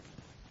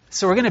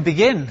So we're going to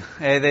begin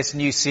this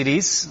new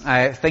series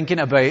thinking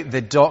about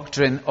the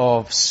doctrine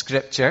of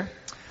Scripture.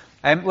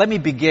 Let me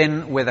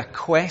begin with a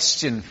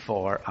question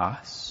for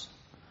us.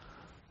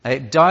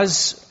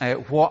 Does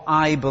what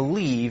I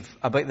believe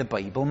about the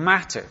Bible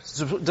matter?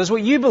 Does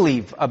what you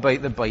believe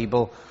about the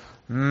Bible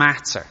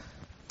matter?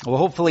 Well,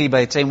 hopefully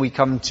by the time we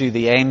come to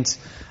the end,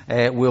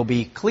 we'll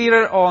be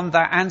clearer on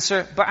that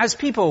answer. But as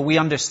people, we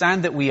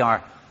understand that we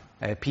are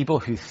people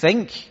who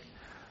think.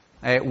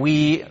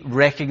 We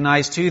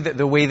recognize too that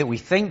the way that we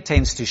think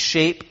tends to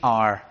shape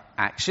our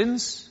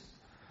actions.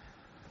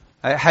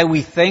 How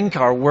we think,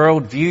 our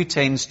worldview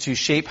tends to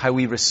shape how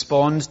we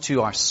respond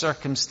to our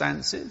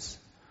circumstances.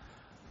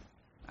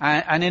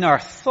 And in our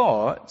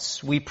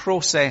thoughts, we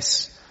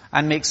process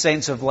and make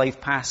sense of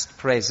life past,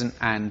 present,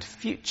 and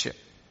future.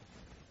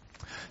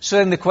 So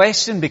then the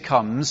question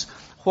becomes,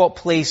 what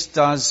place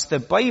does the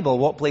Bible,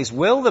 what place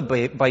will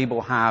the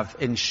Bible have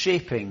in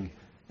shaping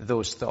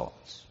those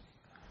thoughts?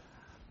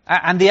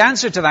 And the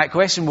answer to that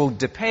question will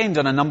depend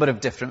on a number of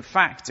different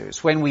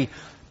factors. When we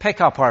pick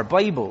up our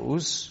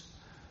Bibles,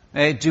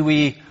 do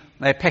we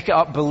pick it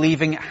up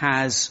believing it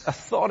has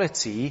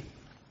authority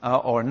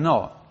or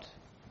not?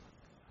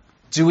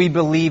 Do we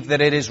believe that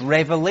it is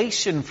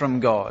revelation from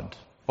God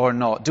or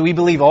not? Do we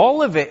believe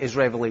all of it is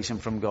revelation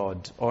from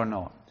God or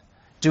not?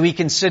 Do we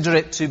consider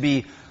it to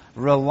be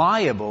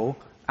reliable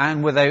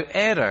and without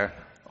error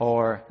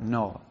or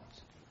not?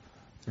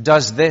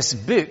 Does this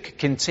book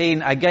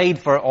contain a guide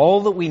for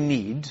all that we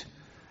need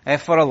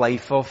for a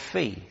life of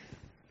faith?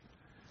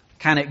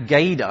 Can it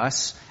guide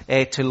us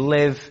to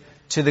live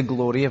to the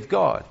glory of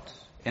God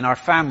in our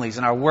families,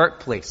 in our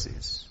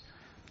workplaces?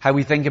 How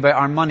we think about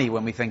our money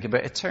when we think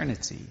about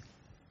eternity?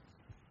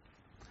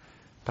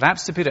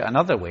 Perhaps to put it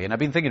another way, and I've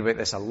been thinking about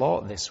this a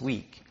lot this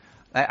week,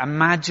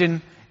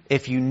 imagine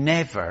if you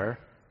never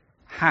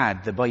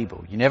had the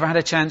Bible. You never had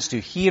a chance to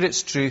hear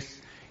its truth.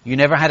 You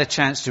never had a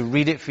chance to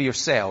read it for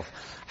yourself.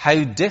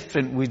 How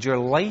different would your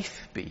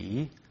life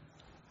be?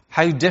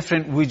 How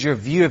different would your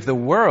view of the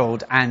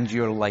world and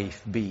your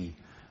life be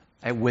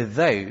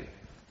without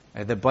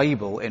the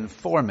Bible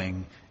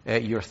informing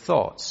your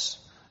thoughts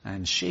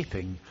and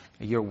shaping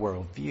your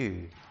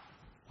worldview?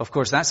 Of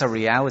course, that's a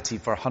reality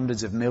for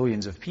hundreds of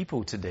millions of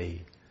people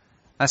today.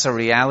 That's a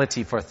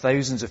reality for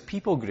thousands of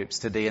people groups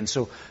today. And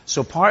so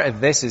part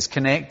of this is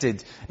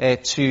connected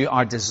to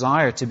our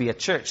desire to be a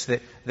church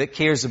that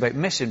cares about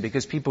mission,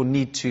 because people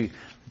need to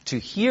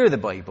hear the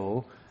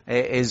Bible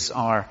is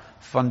our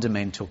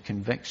fundamental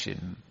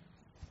conviction.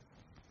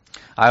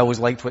 I always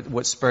liked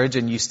what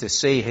Spurgeon used to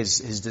say,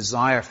 his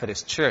desire for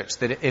his church,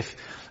 that if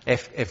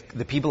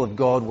the people of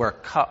God were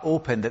cut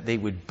open, that they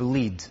would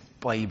bleed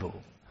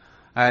Bible,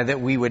 that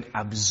we would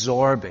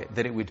absorb it,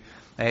 that it would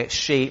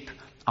shape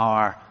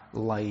our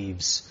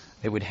lives.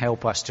 It would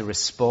help us to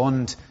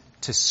respond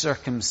to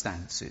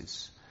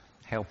circumstances,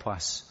 help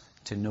us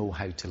to know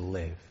how to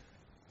live.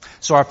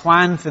 So our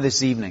plan for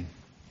this evening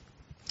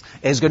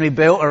is going to be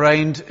built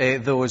around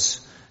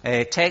those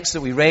texts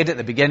that we read at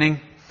the beginning,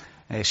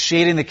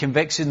 sharing the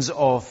convictions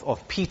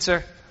of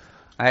Peter,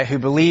 who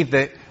believed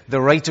that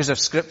the writers of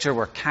Scripture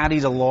were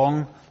carried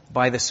along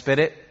by the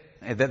Spirit,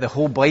 that the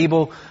whole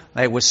Bible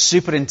was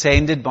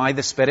superintended by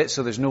the Spirit,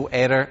 so there's no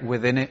error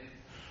within it.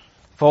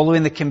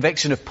 Following the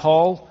conviction of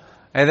Paul,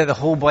 that the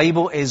whole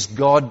Bible is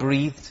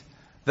God-breathed,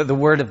 that the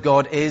Word of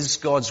God is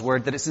God's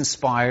Word, that it's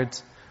inspired.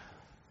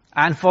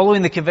 And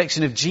following the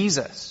conviction of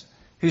Jesus,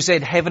 who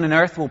said, heaven and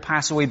earth will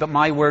pass away, but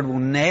my Word will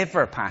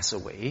never pass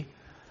away.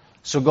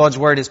 So God's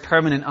Word is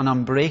permanent and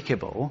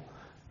unbreakable.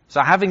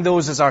 So having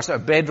those as our sort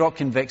of bedrock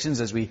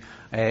convictions as we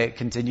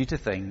continue to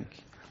think,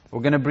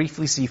 we're going to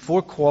briefly see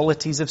 4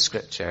 qualities of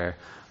Scripture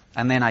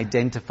and then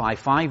identify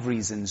 5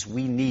 reasons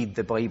we need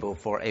the Bible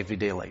for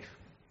everyday life.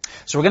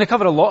 So we're going to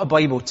cover a lot of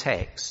Bible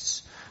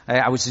texts.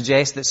 I would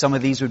suggest that some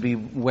of these would be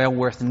well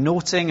worth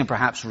noting and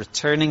perhaps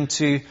returning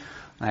to,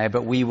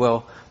 but we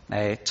will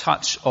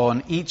touch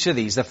on each of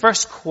these. The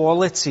first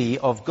quality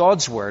of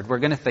God's Word we're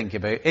going to think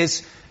about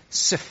is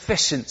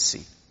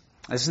sufficiency.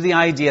 This is the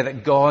idea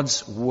that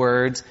God's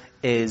Word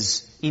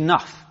is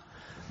enough.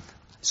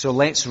 So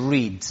let's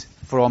read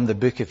from the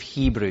book of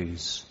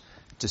Hebrews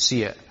to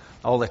see it.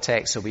 All the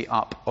texts will be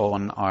up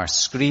on our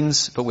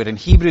screens, but we're in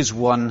Hebrews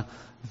 1,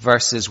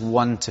 verses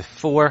 1 to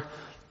 4,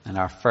 and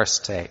our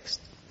first text.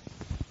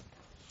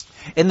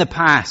 In the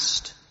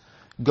past,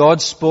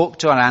 God spoke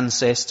to our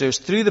ancestors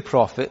through the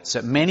prophets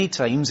at many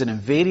times and in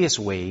various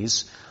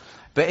ways,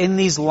 but in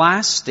these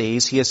last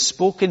days He has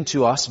spoken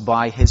to us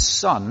by His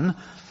Son,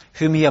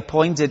 whom He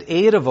appointed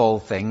heir of all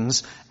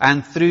things,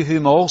 and through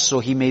whom also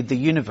He made the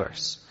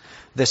universe.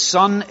 The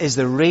Son is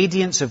the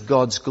radiance of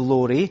God's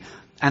glory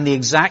and the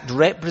exact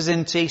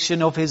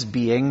representation of His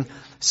being,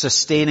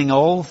 sustaining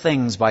all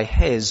things by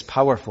His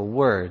powerful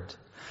word.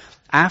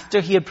 After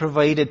He had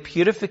provided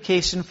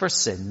purification for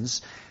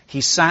sins,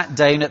 He sat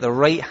down at the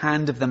right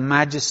hand of the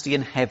Majesty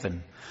in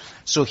heaven.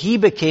 So He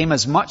became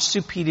as much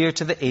superior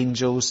to the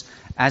angels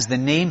as the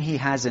name He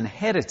has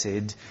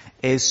inherited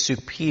is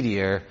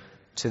superior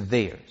to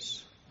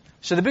theirs.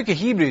 So the book of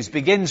Hebrews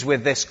begins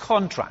with this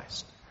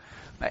contrast.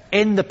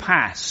 In the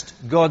past,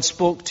 God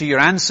spoke to your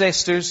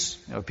ancestors,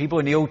 people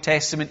in the Old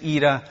Testament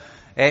era,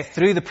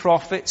 through the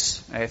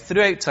prophets,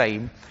 throughout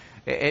time,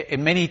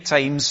 in many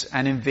times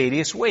and in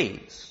various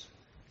ways.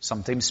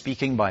 Sometimes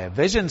speaking by a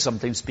vision,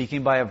 sometimes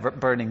speaking by a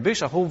burning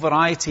bush, a whole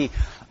variety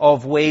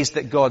of ways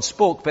that God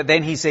spoke. But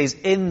then he says,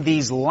 in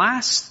these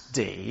last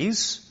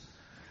days,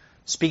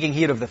 speaking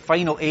here of the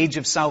final age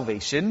of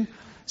salvation,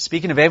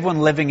 speaking of everyone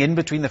living in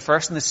between the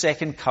first and the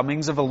second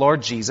comings of the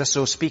Lord Jesus,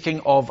 so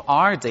speaking of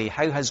our day,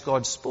 how has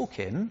God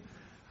spoken?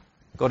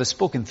 God has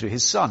spoken through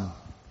his Son.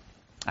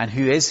 And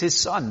who is his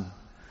Son?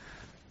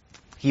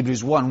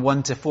 Hebrews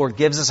 1:1-4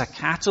 gives us a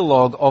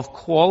catalogue of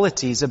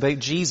qualities about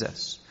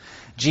Jesus.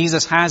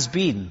 Jesus has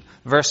been,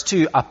 verse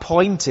 2,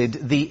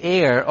 appointed the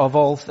heir of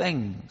all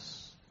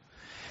things.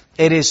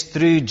 It is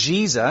through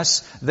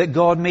Jesus that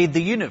God made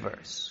the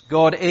universe.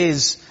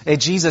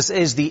 Jesus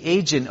is the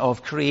agent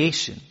of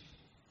creation.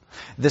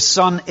 The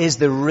Son is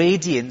the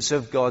radiance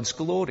of God's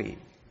glory.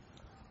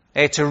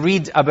 To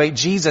read about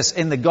Jesus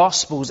in the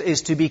Gospels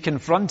is to be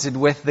confronted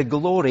with the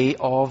glory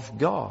of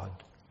God.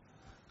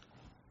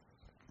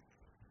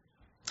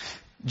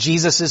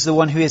 Jesus is the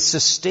one who is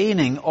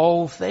sustaining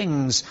all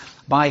things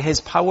by his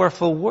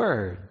powerful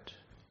word.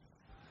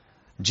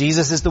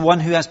 Jesus is the one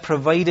who has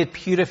provided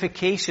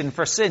purification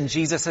for sin.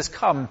 Jesus has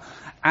come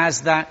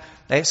as that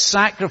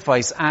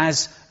sacrifice,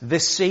 as the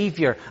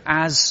Savior,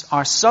 as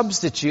our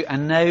substitute,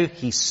 and now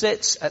he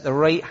sits at the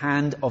right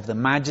hand of the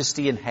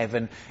Majesty in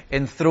heaven,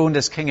 enthroned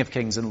as King of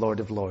Kings and Lord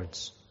of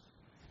Lords.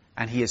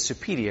 And he is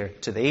superior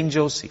to the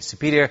angels, he's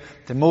superior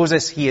to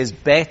Moses, he is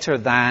better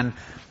than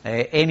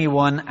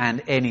anyone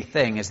and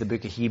anything, as the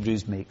book of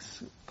Hebrews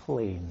makes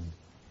plain.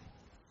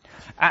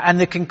 And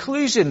the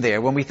conclusion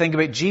there, when we think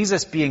about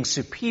Jesus being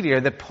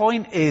superior, the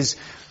point is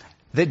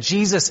that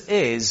Jesus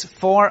is,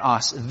 for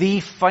us,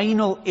 the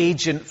final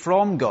agent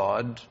from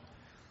God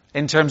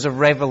in terms of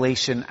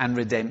revelation and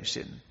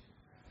redemption.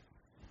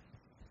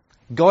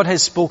 God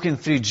has spoken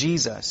through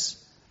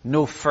Jesus.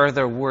 No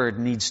further word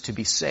needs to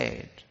be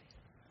said.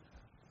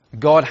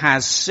 God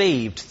has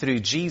saved through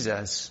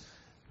Jesus.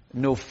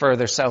 No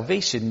further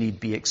salvation need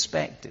be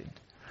expected.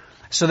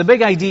 So the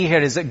big idea here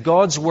is that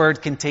God's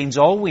Word contains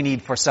all we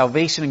need for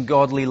salvation and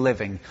godly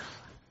living.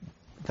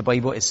 The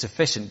Bible is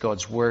sufficient.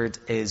 God's Word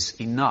is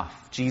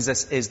enough.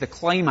 Jesus is the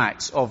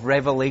climax of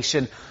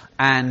revelation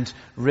and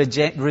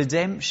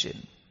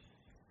redemption.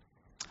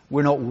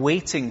 We're not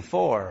waiting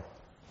for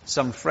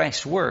some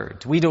fresh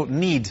word. We don't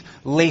need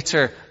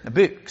later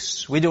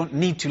books. We don't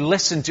need to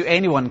listen to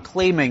anyone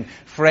claiming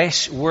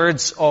fresh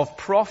words of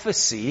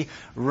prophecy.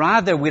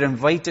 Rather, we're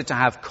invited to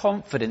have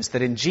confidence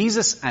that in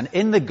Jesus and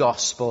in the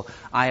gospel,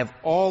 I have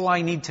all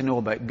I need to know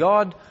about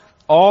God,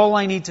 all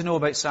I need to know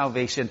about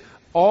salvation,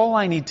 all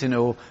I need to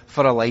know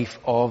for a life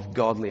of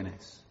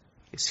godliness.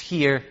 It's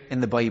here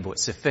in the Bible.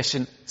 It's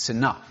sufficient. It's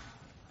enough.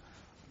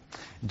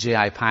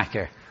 J.I.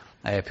 Packer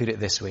put it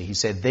this way. He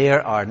said,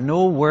 there are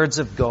no words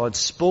of God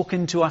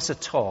spoken to us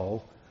at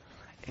all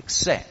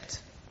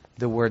except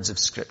the words of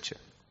Scripture.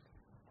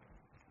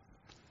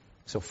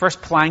 So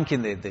first plank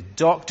in the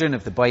doctrine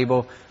of the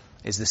Bible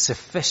is the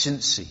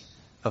sufficiency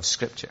of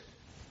Scripture.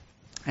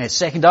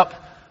 Second up,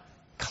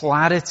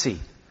 clarity.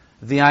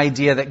 The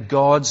idea that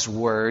God's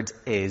Word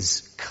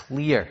is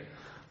clear.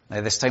 Now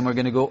this time we're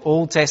going to go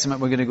Old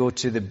Testament. We're going to go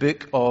to the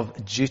book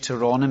of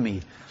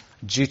Deuteronomy.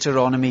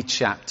 Deuteronomy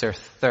chapter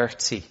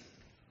 30.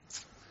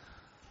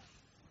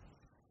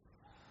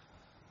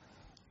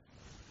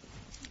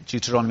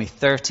 Deuteronomy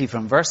 30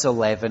 from verse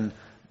 11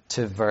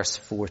 to verse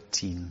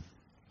 14.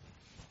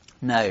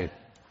 Now,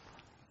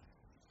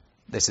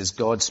 this is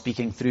God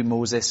speaking through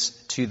Moses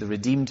to the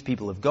redeemed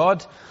people of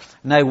God.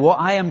 Now, what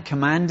I am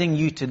commanding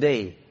you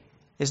today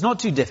is not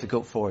too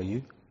difficult for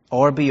you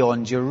or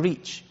beyond your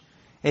reach.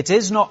 It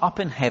is not up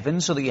in heaven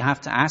so that you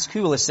have to ask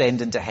who will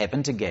ascend into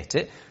heaven to get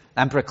it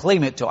and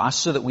proclaim it to us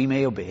so that we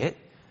may obey it.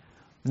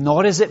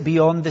 Nor is it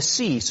beyond the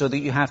sea so that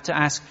you have to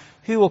ask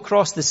who will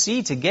cross the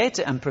sea to get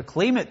it and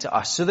proclaim it to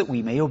us so that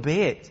we may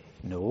obey it.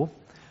 No,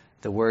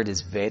 the word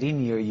is very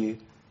near you.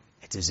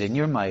 It is in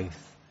your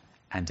mouth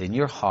and in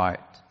your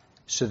heart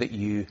so that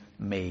you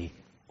may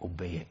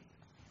obey it.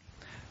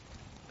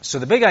 So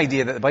the big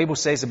idea that the Bible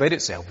says about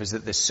itself is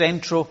that the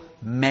central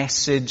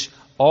message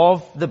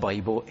of the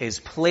Bible is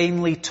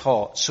plainly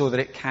taught so that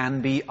it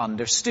can be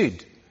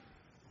understood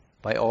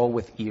by all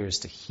with ears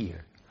to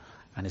hear.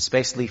 And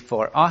especially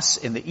for us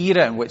in the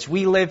era in which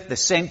we live, the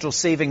central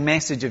saving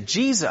message of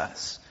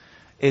Jesus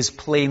is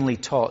plainly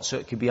taught so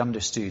it can be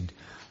understood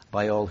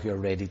by all who are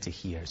ready to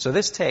hear. So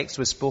this text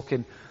was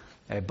spoken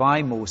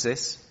by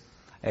Moses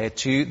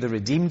to the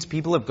redeemed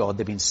people of God.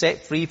 They've been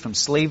set free from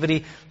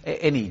slavery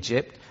in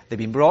Egypt. They've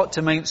been brought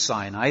to Mount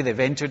Sinai. They've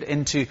entered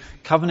into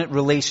covenant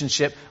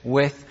relationship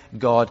with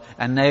God.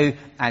 And now,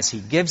 as he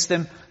gives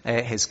them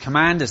his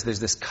command, as there's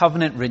this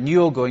covenant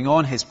renewal going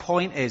on, his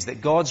point is that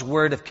God's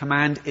word of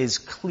command is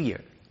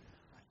clear.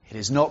 It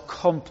is not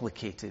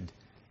complicated.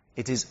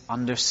 It is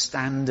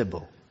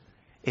understandable.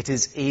 It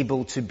is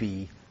able to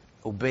be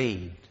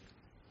obeyed.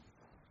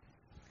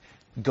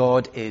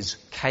 God is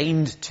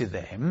kind to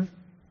them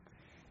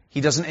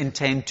He doesn't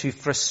intend to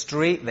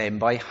frustrate them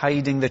by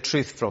hiding the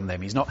truth from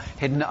them. He's not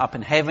hidden it up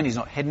in heaven. He's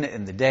not hidden it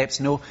in the depths.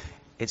 No,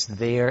 it's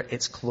there.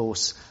 It's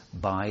close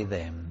by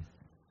them.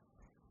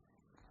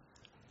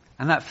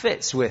 And that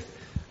fits with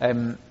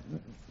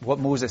what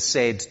Moses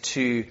said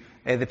to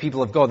the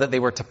people of God, that they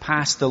were to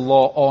pass the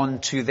law on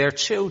to their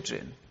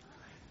children.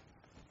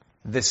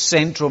 The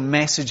central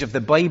message of the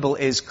Bible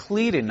is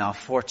clear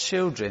enough for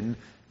children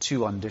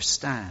to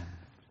understand.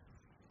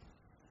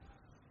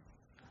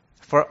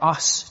 For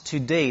us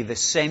today, the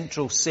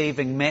central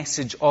saving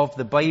message of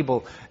the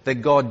Bible, that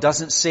God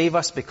doesn't save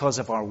us because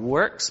of our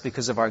works,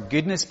 because of our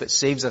goodness, but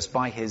saves us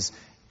by His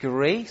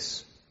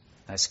grace,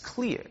 that's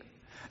clear.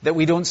 That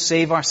we don't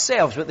save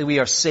ourselves, but that we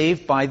are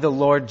saved by the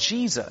Lord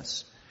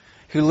Jesus,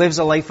 who lives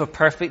a life of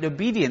perfect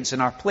obedience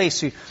in our place,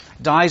 who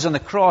dies on the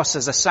cross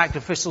as a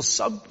sacrificial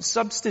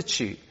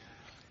substitute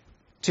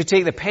to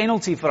take the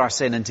penalty for our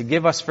sin and to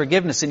give us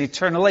forgiveness and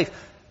eternal life.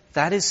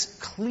 That is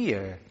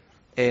clear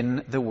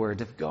in the Word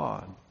of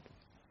God.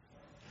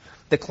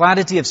 The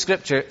clarity of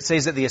Scripture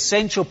says that the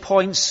essential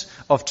points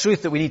of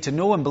truth that we need to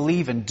know and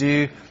believe and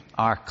do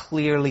are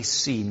clearly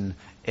seen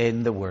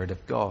in the Word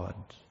of God.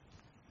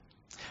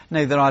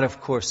 Now, there are,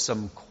 of course,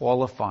 some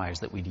qualifiers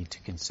that we need to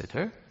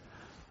consider.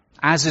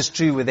 As is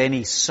true with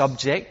any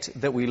subject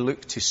that we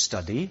look to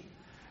study,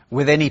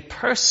 with any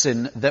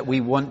person that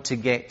we want to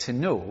get to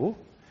know,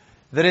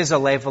 there is a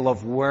level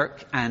of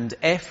work and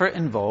effort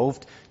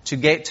involved to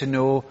get to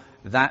know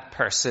that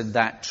person,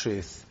 that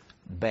truth,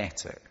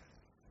 better.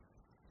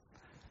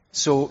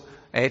 So,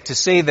 to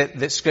say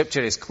that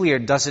Scripture is clear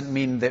doesn't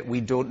mean that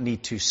we don't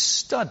need to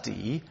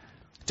study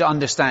to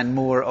understand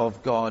more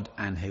of God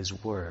and His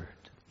Word.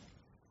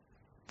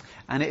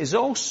 And it is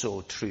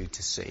also true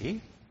to say,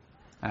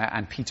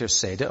 and Peter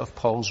said it of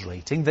Paul's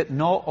writing, that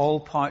not all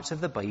parts of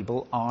the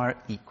Bible are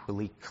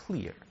equally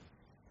clear.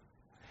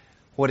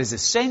 What is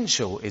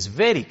essential is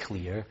very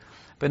clear,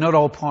 but not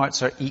all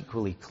parts are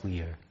equally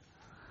clear.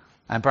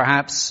 And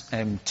perhaps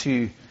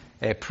two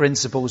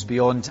principles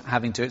beyond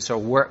having to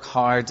sort of work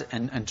hard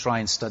and try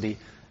and study.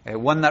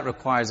 One that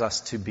requires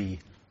us to be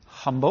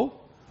humble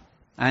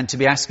and to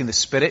be asking the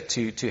Spirit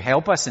to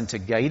help us and to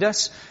guide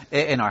us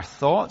in our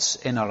thoughts,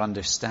 in our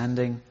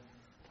understanding.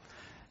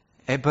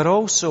 But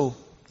also,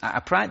 at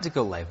a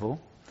practical level,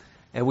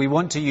 we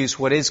want to use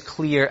what is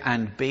clear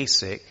and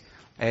basic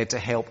to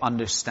help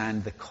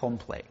understand the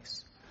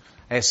complex.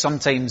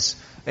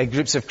 Sometimes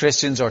groups of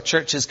Christians or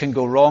churches can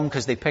go wrong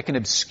because they pick an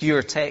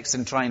obscure text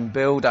and try and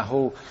build a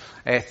whole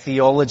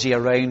theology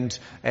around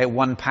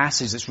one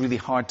passage that's really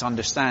hard to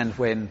understand,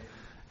 when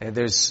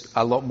there's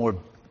a lot more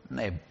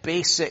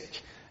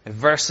basic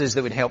verses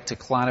that would help to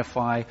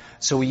clarify.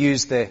 So we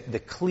use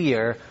the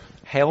clear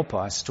help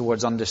us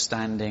towards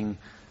understanding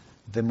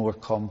the more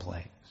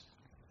complex.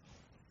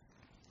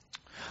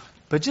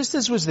 But just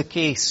as was the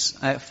case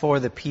for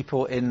the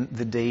people in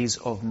the days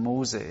of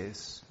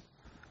Moses,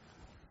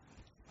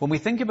 when we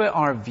think about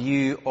our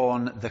view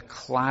on the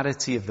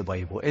clarity of the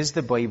Bible, is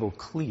the Bible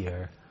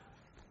clear?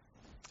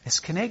 It's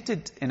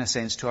connected, in a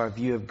sense, to our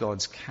view of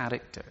God's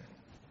character.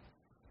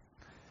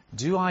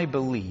 Do I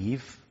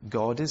believe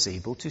God is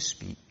able to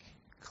speak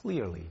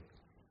clearly?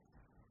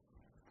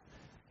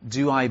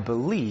 Do I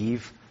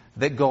believe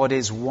that God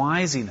is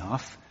wise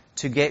enough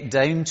to get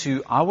down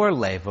to our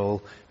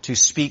level to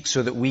speak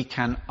so that we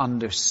can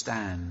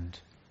understand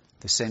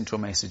the central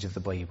message of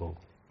the Bible?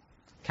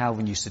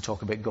 Calvin used to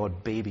talk about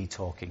God baby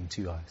talking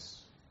to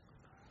us.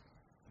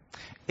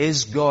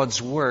 Is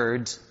God's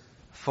Word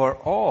for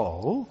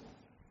all?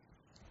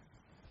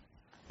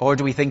 Or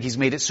do we think He's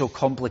made it so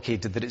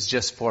complicated that it's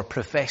just for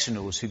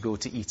professionals who go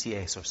to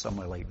ETS or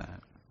somewhere like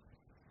that?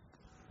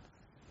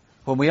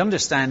 When we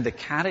understand the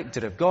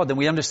character of God, then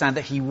we understand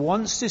that He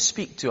wants to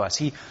speak to us.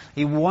 He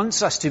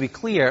wants us to be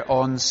clear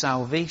on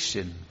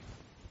salvation.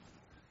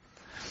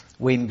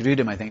 Wayne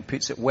Grudem, I think,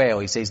 puts it well.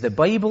 He says, the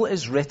Bible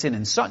is written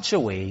in such a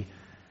way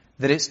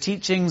that its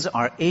teachings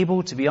are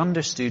able to be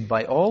understood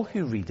by all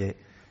who read it,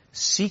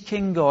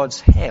 seeking God's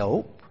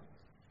help,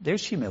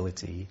 there's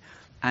humility,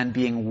 and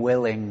being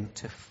willing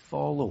to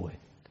follow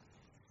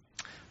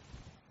it.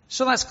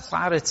 So that's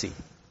clarity.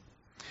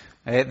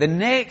 The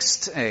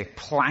next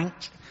plank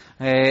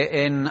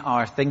in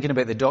our thinking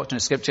about the doctrine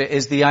of Scripture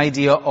is the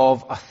idea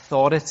of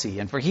authority.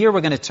 And for here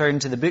we're going to turn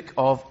to the book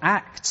of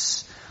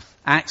Acts.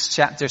 Acts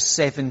chapter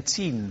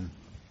 17.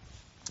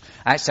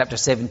 Acts chapter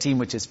 17,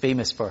 which is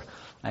famous for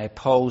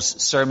Paul's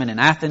sermon in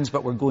Athens,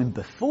 but we're going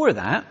before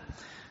that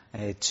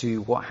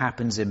to what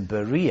happens in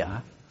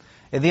Berea.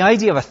 The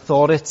idea of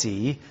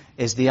authority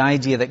is the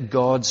idea that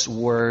God's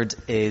Word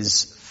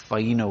is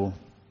final.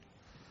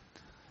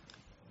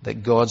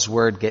 That God's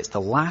Word gets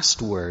the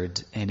last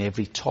word in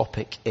every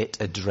topic it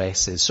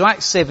addresses. So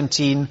Acts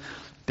 17,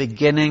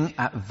 beginning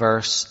at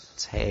verse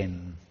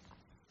 10.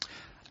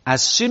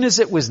 As soon as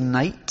it was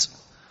night,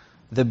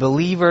 the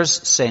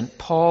believers sent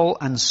Paul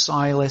and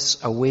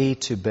Silas away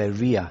to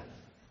Berea.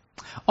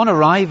 On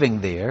arriving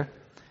there,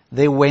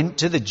 they went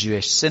to the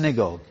Jewish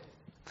synagogue.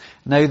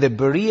 Now the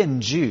Berean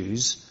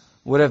Jews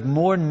were of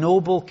more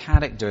noble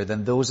character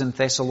than those in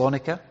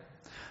Thessalonica,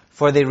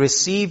 For they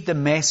received the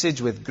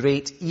message with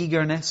great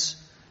eagerness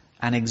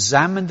and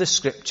examined the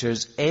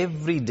Scriptures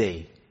every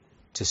day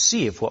to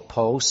see if what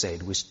Paul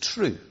said was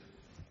true.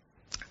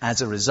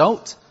 As a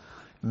result,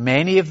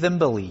 many of them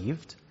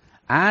believed,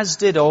 as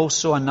did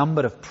also a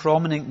number of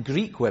prominent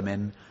Greek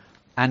women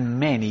and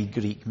many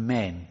Greek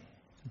men.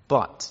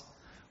 But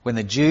when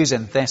the Jews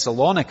in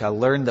Thessalonica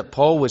learned that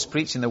Paul was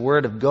preaching the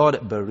word of God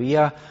at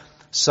Berea,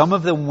 some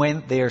of them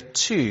went there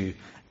too,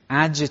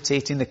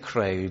 agitating the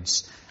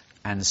crowds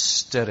and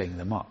stirring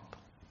them up.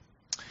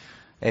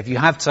 If you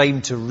have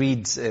time to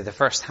read the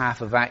first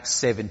half of Acts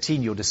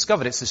 17, you'll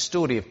discover it's the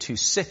story of two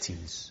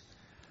cities.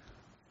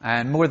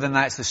 And more than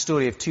that, it's the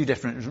story of two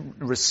different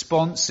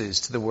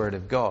responses to the word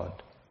of God.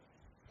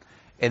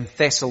 In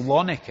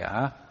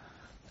Thessalonica,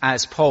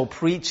 as Paul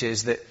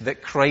preaches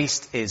that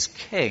Christ is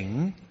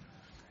king,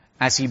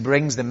 as he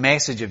brings the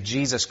message of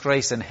Jesus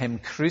Christ and him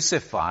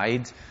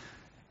crucified,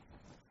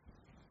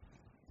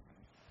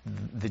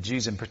 the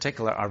Jews in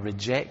particular are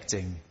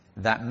rejecting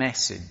that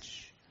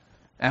message.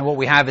 And what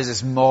we have is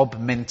this mob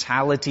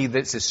mentality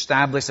that's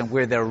established and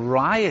where they're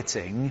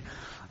rioting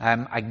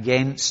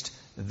against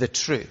the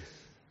truth.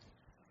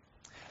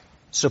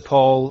 So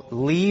Paul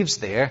leaves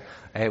there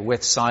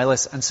with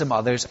Silas and some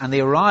others, and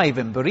they arrive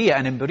in Berea.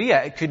 And in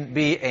Berea, it couldn't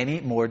be any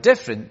more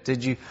different.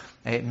 Did you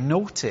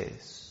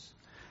notice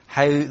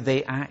how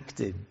they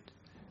acted?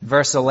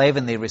 Verse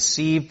 11, they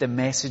received the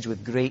message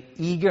with great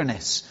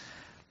eagerness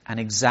and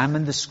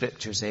examined the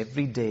Scriptures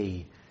every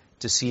day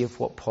to see if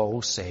what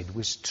Paul said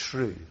was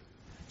true.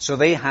 So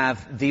they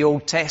have the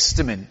Old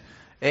Testament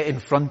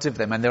in front of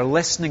them, and they're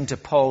listening to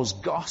Paul's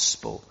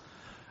gospel.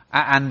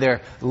 And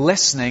they're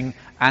listening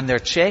and they're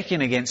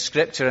checking against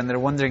Scripture, and they're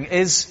wondering,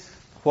 is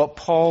what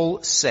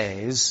Paul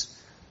says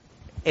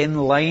in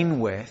line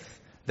with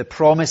the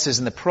promises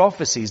and the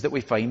prophecies that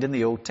we find in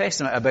the Old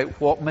Testament about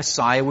what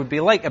Messiah would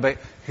be like, about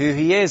who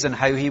he is and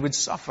how he would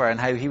suffer and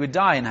how he would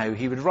die and how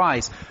he would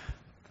rise?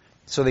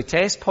 So they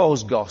test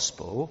Paul's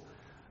gospel,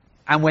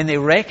 and when they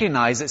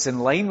recognize it's in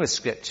line with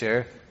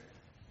Scripture,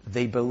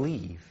 they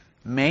believe.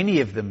 Many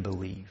of them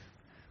believe.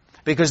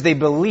 Because they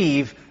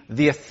believe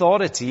the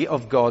authority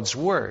of God's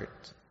Word.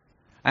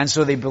 And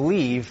so they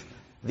believe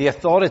the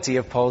authority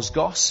of Paul's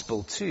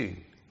gospel too.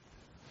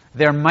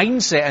 Their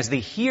mindset as they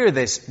hear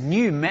this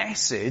new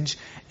message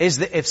is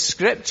that if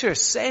Scripture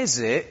says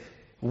it,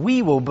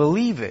 we will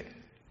believe it.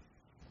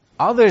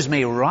 Others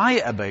may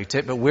riot about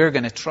it, but we're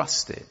going to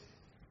trust it.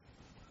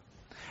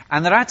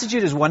 And their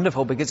attitude is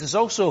wonderful because it's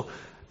also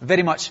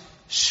very much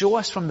show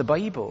us from the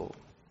Bible.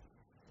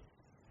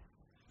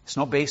 It's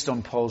not based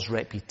on Paul's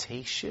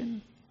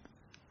reputation.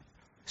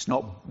 It's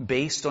not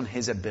based on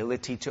his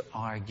ability to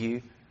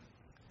argue.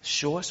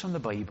 Show us from the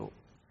Bible.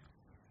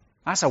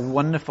 That's a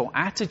wonderful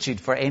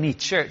attitude for any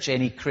church,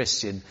 any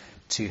Christian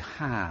to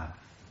have.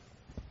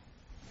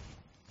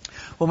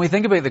 When we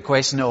think about the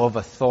question of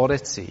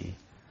authority,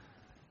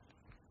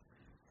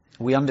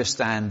 we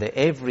understand that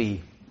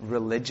every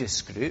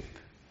religious group,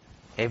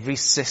 every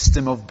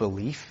system of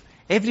belief,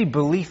 every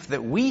belief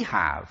that we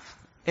have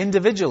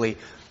individually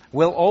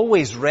will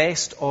always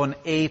rest on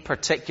a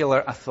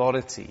particular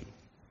authority.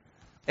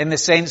 In the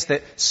sense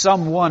that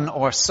someone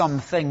or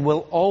something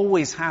will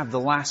always have the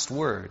last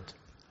word.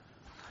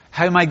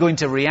 How am I going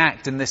to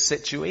react in this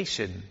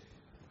situation?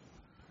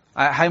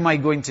 How am I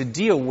going to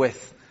deal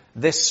with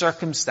this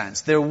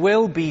circumstance? There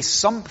will be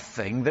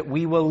something that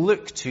we will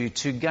look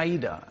to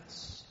guide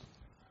us.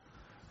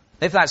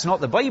 If that's not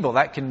the Bible,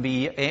 that can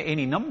be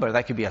any number.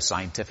 That could be a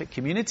scientific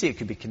community. It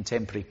could be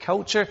contemporary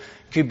culture.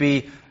 It could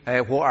be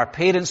what our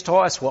parents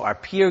taught us, what our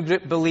peer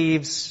group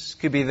believes.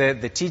 It could be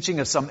the teaching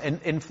of some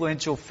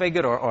influential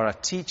figure or a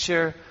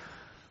teacher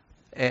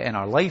in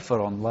our life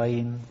or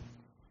online.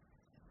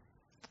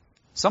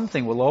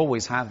 Something will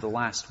always have the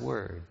last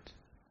word.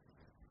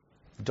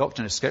 The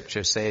doctrine of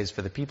Scripture says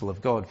for the people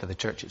of God, for the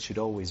church, it should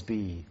always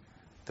be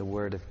the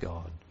Word of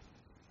God.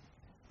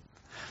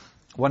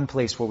 One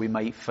place where we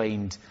might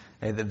find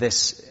that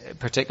this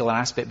particular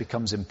aspect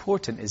becomes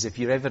important is if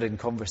you're ever in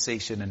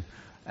conversation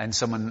and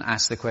someone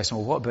asks the question,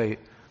 well, what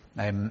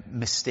about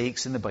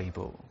mistakes in the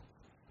Bible?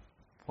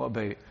 What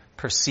about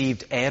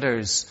perceived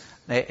errors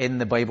in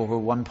the Bible where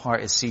one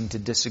part is seen to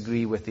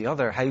disagree with the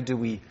other? How do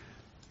we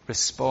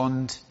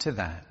respond to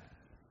that?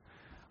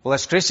 Well,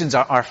 as Christians,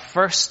 our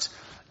first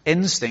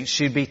instinct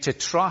should be to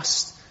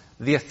trust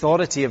the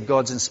authority of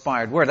God's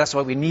inspired word. That's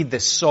why we need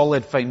this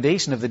solid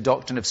foundation of the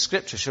doctrine of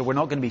Scripture, so we're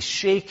not going to be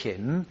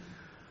shaken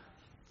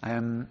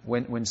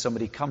when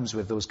somebody comes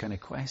with those kind of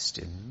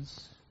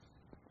questions.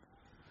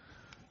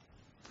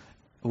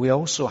 We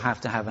also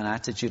have to have an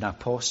attitude, a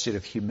posture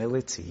of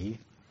humility,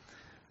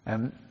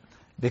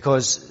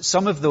 because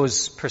some of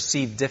those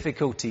perceived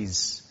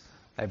difficulties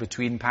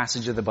between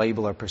passage of the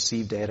Bible or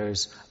perceived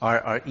errors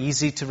are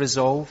easy to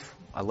resolve.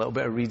 A little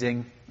bit of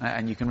reading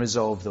and you can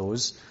resolve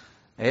those.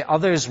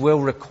 Others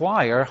will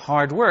require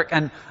hard work.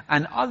 And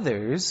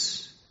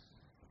others,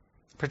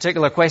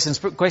 particular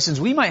questions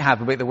we might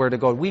have about the Word of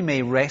God, we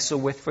may wrestle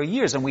with for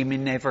years and we may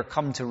never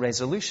come to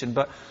resolution.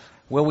 But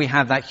will we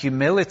have that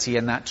humility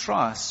and that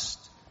trust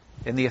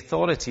in the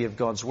authority of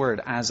God's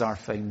Word as our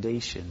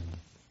foundation.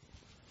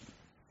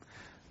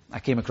 I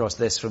came across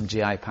this from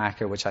J.I.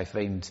 Packer, which I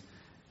find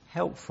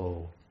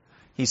helpful.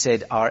 He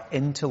said, our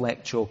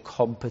intellectual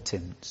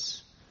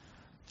competence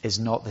is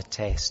not the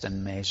test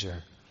and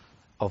measure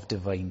of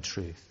divine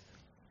truth.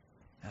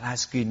 Now,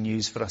 that's good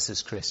news for us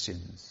as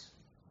Christians.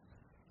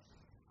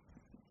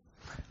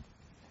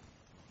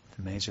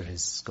 The measure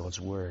is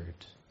God's Word.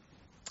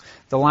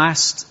 The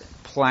last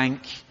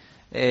plank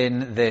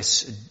in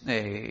this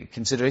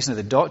consideration of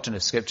the doctrine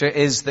of Scripture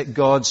is that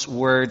God's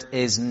Word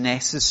is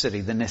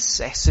necessary, the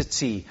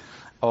necessity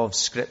of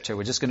Scripture.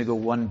 We're just going to go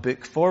one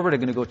book forward. We're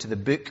going to go to the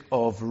book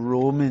of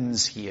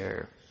Romans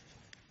here.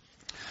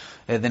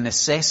 The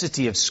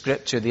necessity of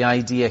Scripture, the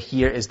idea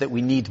here is that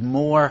we need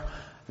more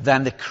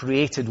than the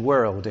created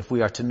world if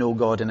we are to know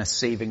God in a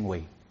saving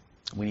way.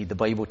 We need the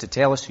Bible to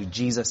tell us who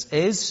Jesus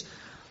is,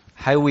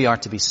 how we are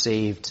to be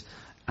saved,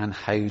 and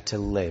how to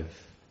live.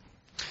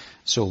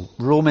 So,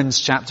 Romans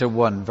chapter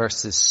 1,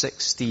 verses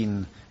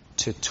 16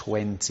 to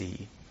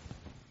 20,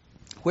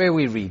 where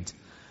we read,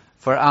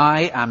 "For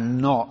I am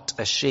not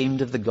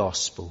ashamed of the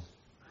gospel,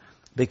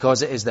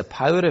 because it is the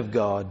power of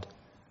God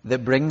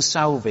that brings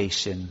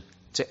salvation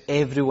to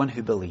everyone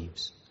who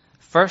believes,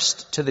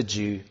 first to the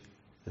Jew,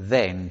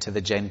 then to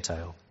the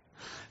Gentile.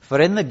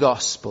 For in the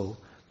gospel,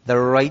 the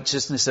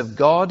righteousness of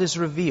God is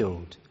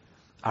revealed,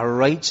 a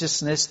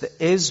righteousness that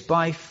is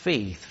by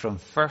faith from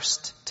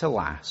first to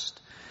last.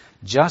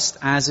 Just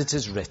as it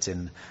is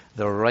written,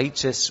 the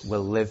righteous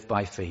will live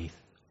by faith.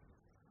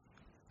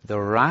 The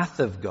wrath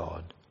of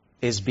God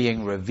is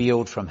being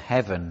revealed from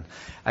heaven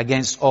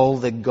against all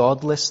the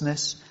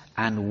godlessness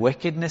and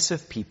wickedness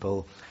of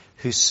people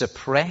who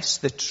suppress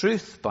the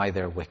truth by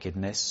their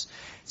wickedness,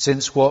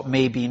 since what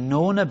may be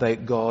known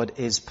about God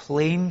is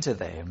plain to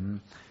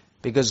them,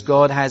 because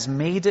God has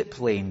made it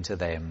plain to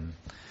them.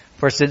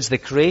 For since the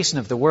creation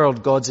of the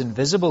world, God's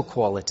invisible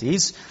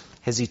qualities,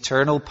 His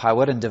eternal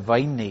power and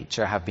divine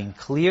nature have been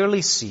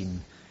clearly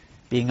seen,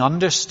 being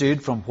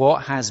understood from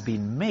what has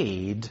been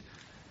made,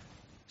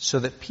 so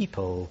that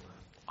people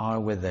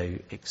are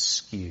without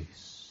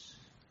excuse."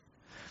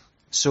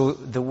 So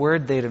the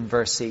word there in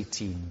verse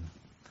 18,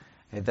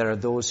 there are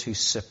those who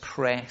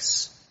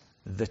suppress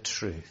the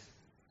truth.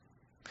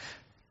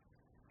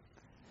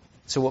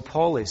 So what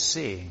Paul is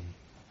saying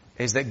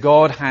is that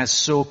God has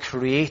so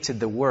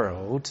created the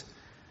world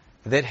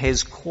that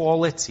His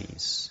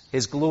qualities,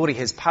 His glory,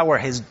 His power,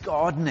 His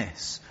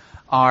godness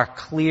are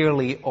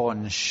clearly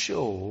on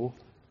show,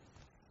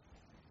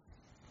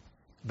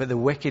 but the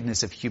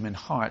wickedness of human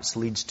hearts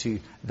leads to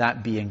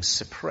that being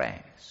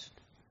suppressed.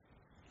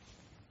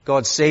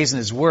 God says in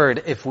His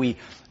Word, if we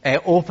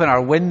open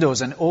our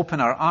windows and open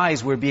our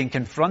eyes, we're being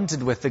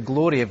confronted with the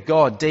glory of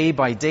God day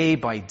by day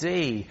by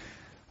day.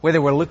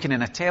 Whether we're looking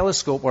in a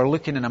telescope or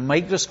looking in a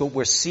microscope,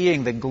 we're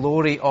seeing the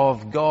glory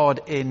of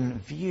God in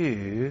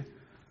view.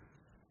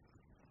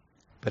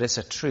 But it's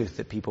a truth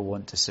that people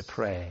want to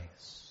suppress.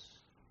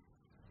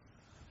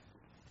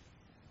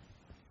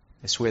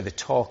 It's where the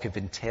talk of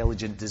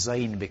intelligent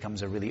design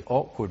becomes a really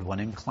awkward one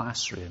in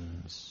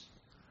classrooms.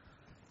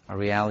 A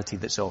reality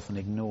that's often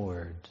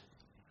ignored.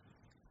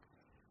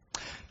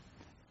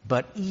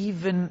 But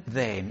even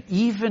then,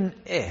 even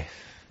if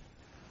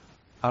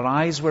our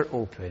eyes were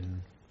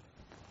open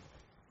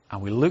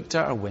and we looked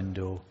out our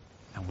window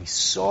and we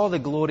saw the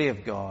glory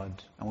of God,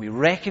 and we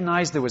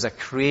recognized there was a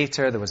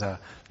creator, there was an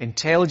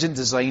intelligent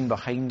design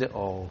behind it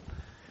all,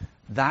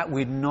 that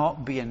would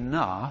not be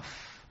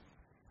enough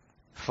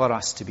for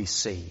us to be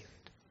saved.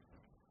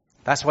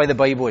 That's why the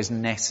Bible is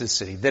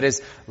necessary. There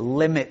is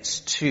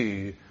limits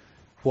to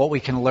what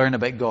we can learn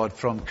about God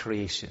from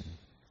creation.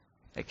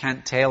 It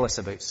can't tell us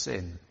about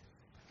sin.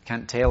 It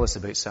can't tell us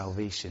about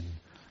salvation.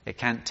 It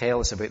can't tell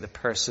us about the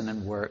person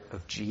and work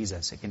of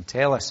Jesus. It can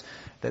tell us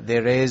that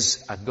there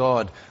is a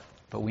God,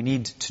 but we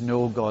need to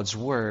know God's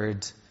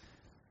Word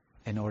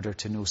in order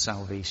to know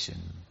salvation.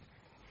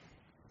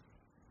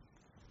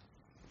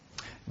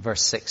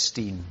 Verse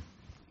 16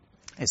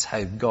 is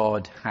how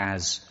God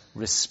has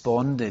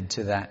responded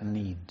to that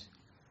need,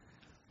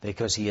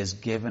 because He has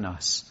given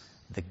us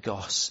the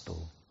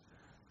gospel,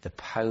 the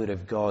power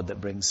of God that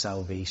brings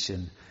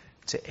salvation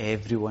to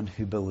everyone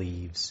who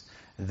believes.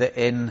 That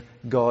in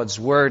God's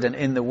Word and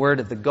in the word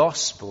of the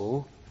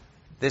gospel,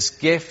 this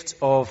gift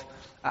of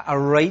a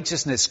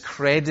righteousness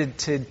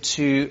credited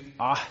to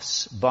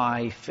us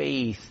by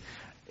faith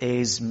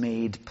is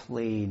made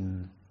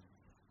plain.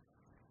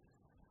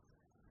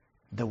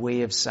 The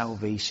way of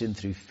salvation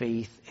through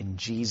faith in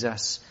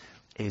Jesus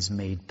is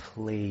made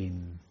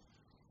plain.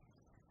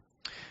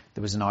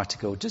 There was an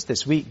article just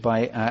this week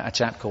by a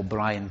chap called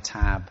Brian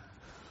Tabb,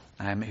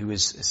 who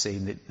was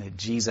saying that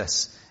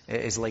Jesus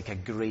is like a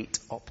great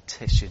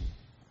optician.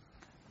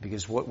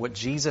 Because what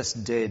Jesus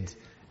did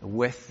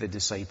with the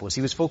disciples,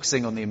 he was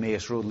focusing on the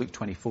Emmaus Road, Luke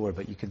 24,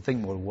 but you can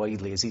think more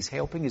widely, as he's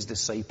helping his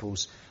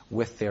disciples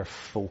with their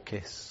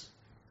focus.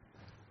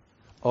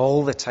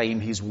 All the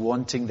time he's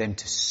wanting them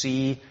to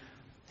see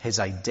his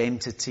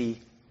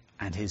identity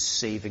and his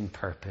saving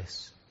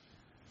purpose.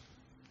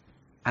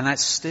 And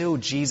that's still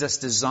Jesus'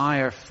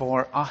 desire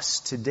for us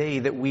today,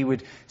 that we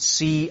would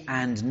see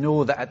and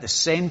know that at the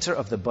center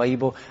of the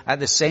Bible, at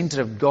the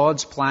center of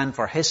God's plan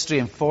for history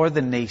and for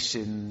the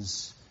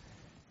nations,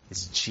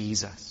 is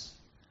Jesus,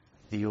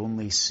 the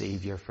only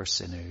Savior for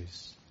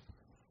sinners.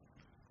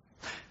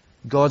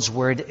 God's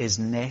Word is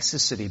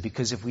necessary,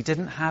 because if we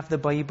didn't have the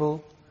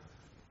Bible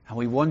and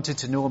we wanted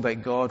to know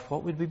about God,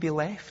 what would we be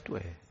left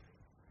with?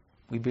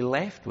 We'd be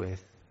left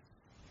with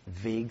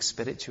vague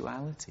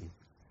spirituality.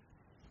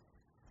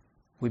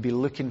 We'd be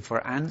looking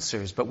for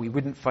answers, but we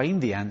wouldn't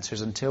find the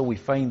answers until we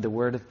find the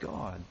Word of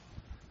God.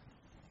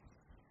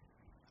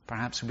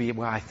 Perhaps we'd be,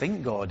 well, I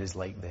think God is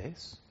like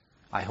this.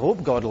 I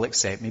hope God will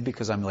accept me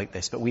because I'm like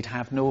this. But we'd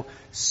have no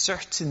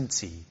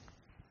certainty,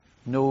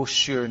 no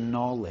sure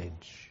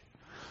knowledge.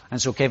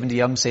 And so Kevin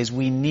DeYoung says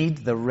we need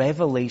the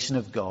revelation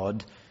of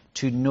God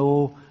to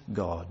know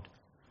God.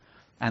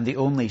 And the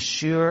only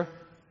sure,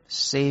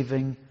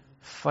 saving,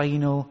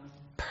 final,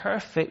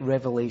 perfect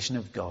revelation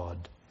of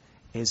God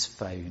is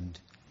found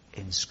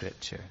in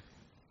Scripture.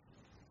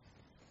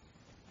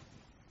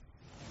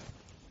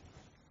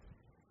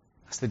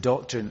 That's the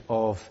doctrine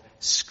of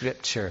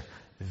Scripture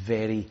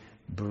very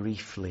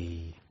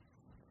briefly.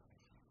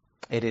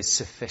 It is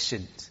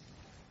sufficient.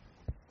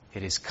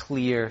 It is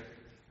clear.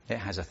 It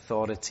has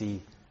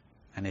authority.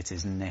 And it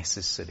is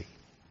necessary.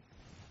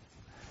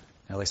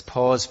 Now let's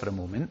pause for a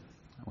moment.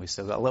 We've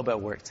still got a little bit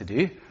of work to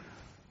do.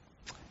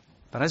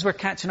 But as we're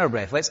catching our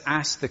breath, let's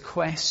ask the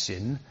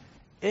question,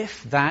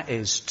 if that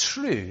is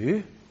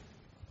true,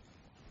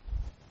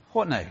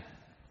 what now?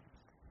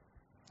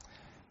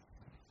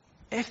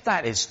 If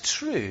that is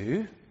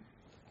true,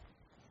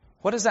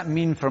 what does that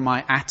mean for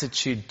my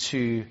attitude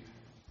to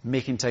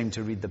making time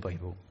to read the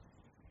Bible?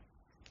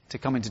 To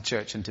coming to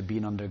church and to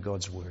being under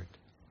God's Word?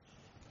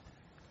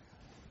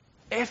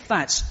 If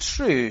that's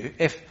true,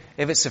 if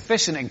it's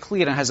sufficient and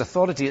clear and has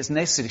authority, it's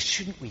necessary,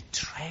 shouldn't we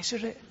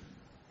treasure it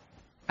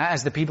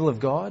as the people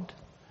of God?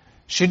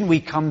 Shouldn't we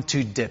come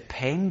to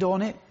depend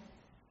on it?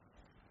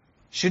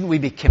 Shouldn't we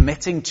be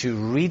committing to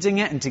reading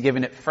it and to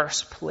giving it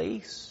first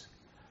place?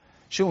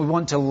 Shouldn't we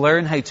want to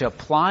learn how to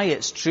apply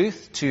its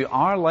truth to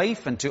our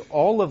life and to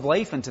all of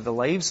life and to the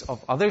lives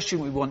of others?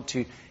 Shouldn't we want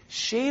to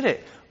share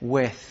it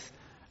with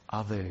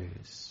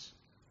others?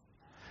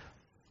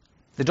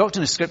 The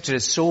doctrine of Scripture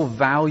is so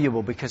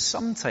valuable because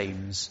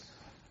sometimes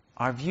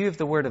our view of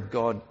the Word of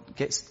God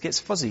gets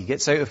fuzzy,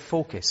 gets out of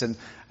focus.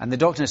 And the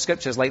doctrine of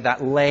Scripture is like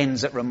that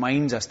lens that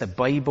reminds us the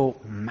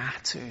Bible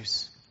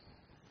matters.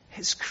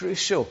 It's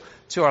crucial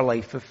to our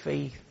life of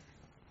faith.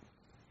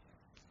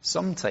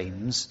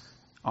 Sometimes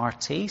our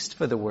taste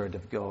for the Word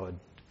of God,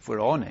 if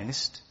we're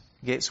honest,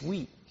 gets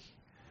weak.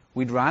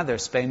 We'd rather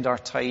spend our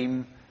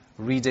time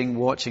reading,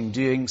 watching,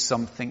 doing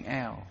something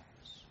else.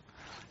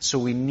 So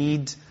we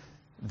need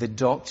the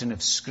doctrine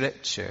of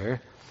Scripture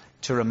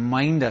to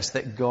remind us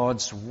that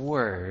God's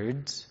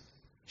Word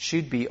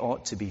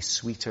ought to be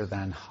sweeter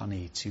than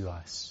honey to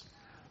us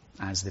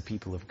as the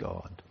people of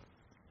God.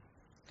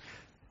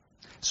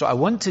 So I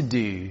want to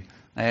do,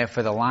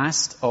 for the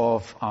last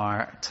of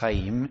our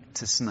time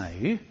just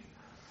now,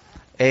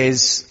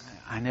 is,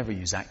 I never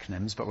use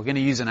acronyms, but we're going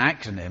to use an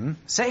acronym,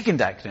 second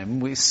acronym,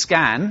 we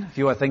SCAN, if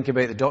you want to think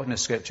about the doctrine of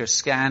Scripture,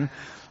 SCAN,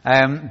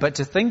 but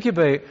to think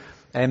about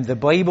the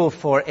Bible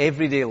for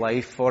everyday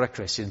life for a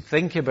Christian,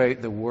 think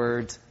about the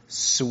word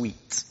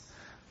sweet.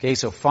 Okay,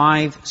 so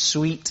 5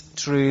 sweet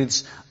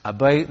truths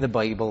about the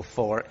Bible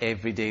for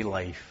everyday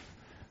life.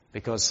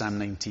 Because Psalm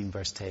 19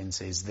 verse 10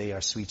 says, they are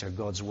sweeter,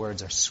 God's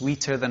words are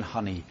sweeter than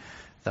honey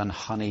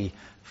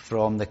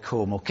from the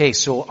comb. Okay,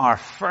 so our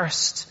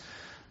first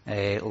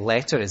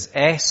letter is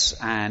S,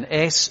 and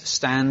S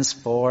stands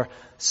for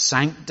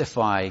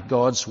sanctify.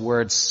 God's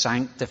Word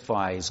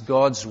sanctifies.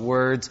 God's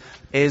Word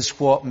is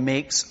what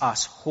makes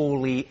us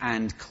holy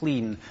and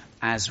clean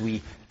as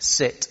we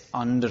sit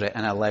under it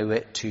and allow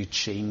it to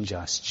change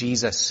us.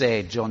 Jesus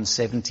said, John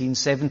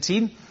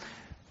 17:17,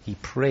 he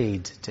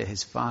prayed to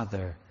his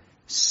Father,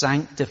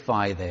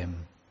 sanctify them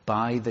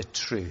by the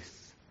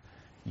truth.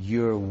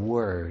 Your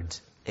word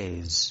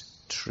is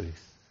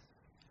truth.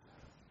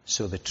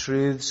 So the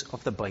truths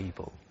of the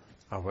Bible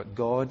are what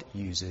God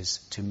uses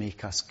to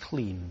make us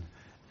clean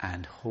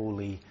and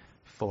holy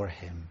for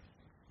him.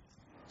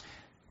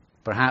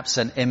 Perhaps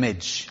an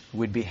image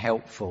would be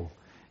helpful.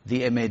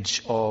 The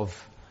image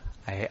of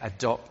a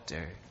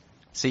doctor.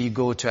 Say you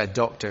go to a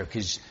doctor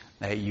because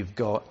you've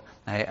got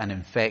an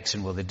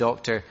infection. Well, the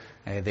doctor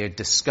there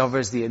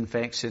discovers the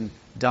infection,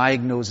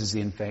 diagnoses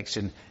the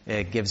infection,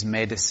 gives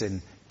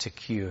medicine to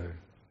cure.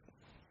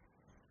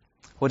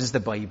 What does the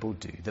Bible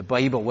do? The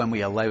Bible, when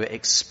we allow it,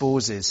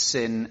 exposes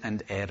sin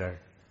and error.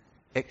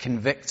 It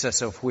convicts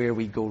us of where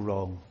we go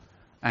wrong.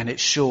 And it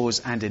shows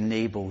and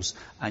enables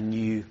a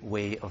new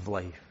way of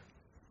life.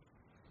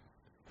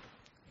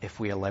 If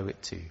we allow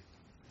it to.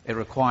 It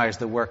requires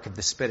the work of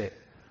the Spirit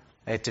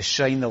to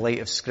shine the light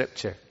of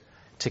Scripture,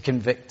 to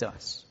convict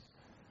us.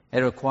 It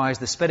requires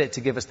the Spirit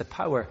to give us the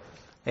power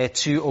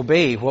to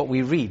obey what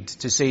we read,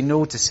 to say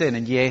no to sin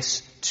and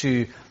yes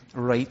to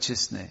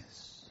righteousness.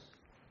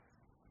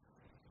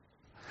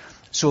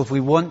 So if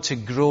we want to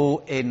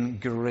grow in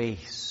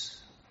grace,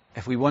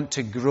 if we want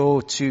to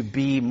grow to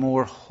be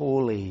more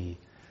holy,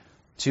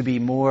 to be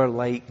more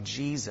like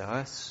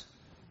Jesus,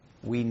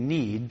 we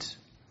need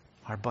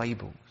our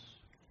Bibles.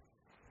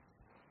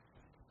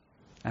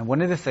 And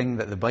one of the things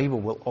that the Bible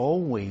will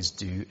always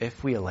do,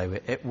 if we allow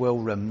it, it will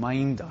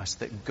remind us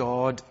that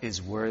God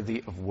is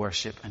worthy of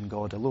worship and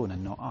God alone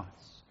and not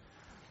us.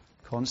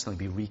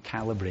 Constantly be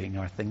recalibrating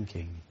our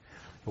thinking.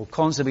 It will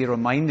constantly be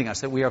reminding us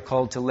that we are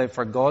called to live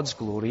for God's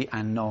glory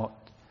and not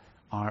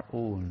our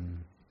own.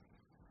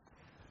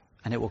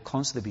 And it will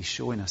constantly be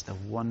showing us the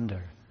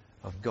wonder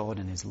of God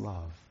and His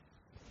love.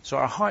 So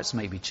our hearts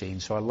might be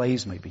changed, so our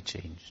lives might be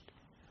changed.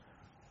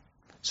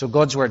 So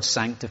God's Word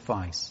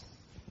sanctifies.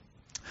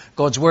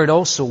 God's Word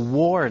also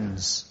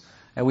warns.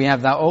 And we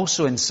have that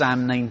also in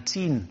Psalm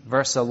 19,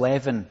 verse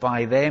 11.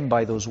 By them,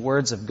 by those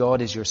words of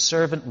God, is your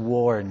servant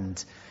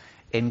warned.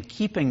 In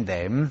keeping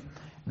them,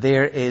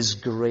 there is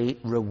great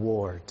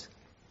reward.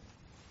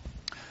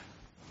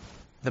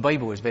 The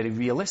Bible is very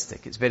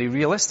realistic. It's very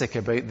realistic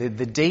about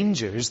the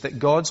dangers that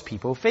God's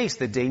people face.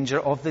 The danger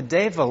of the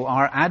devil,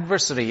 our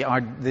adversary,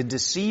 the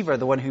deceiver,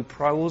 the one who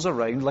prowls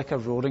around like a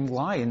roaring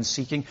lion,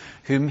 seeking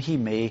whom he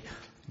may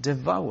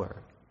devour.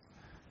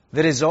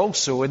 There is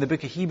also, in the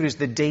book of Hebrews,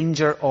 the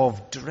danger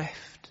of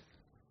drift.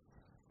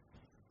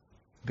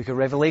 The book of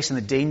Revelation,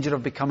 the danger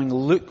of becoming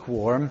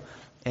lukewarm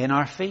in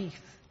our faith.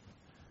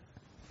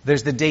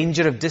 There's the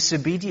danger of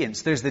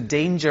disobedience. There's the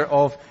danger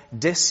of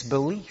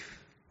disbelief.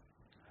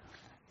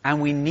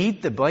 And we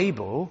need the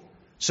Bible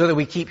so that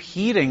we keep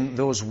hearing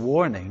those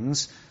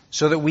warnings,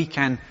 so that we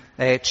can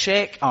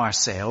check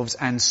ourselves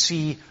and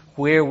see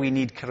where we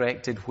need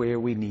corrected, where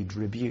we need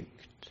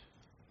rebuked.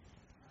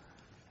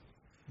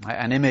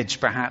 An image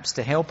perhaps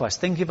to help us.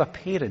 Think of a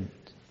parent.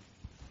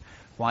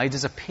 Why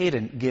does a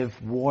parent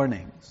give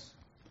warnings?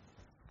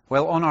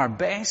 Well, on our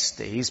best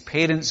days,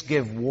 parents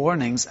give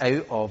warnings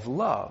out of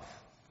love.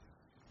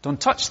 Don't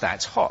touch that,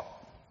 it's hot.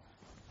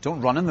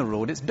 Don't run on the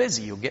road, it's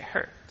busy, you'll get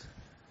hurt.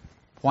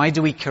 Why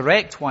do we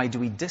correct? Why do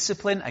we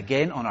discipline?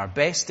 Again, on our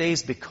best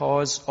days,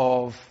 because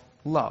of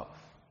love.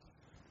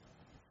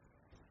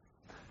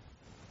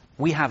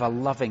 We have a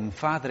loving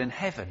Father in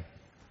heaven.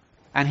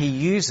 And He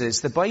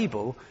uses the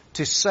Bible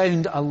to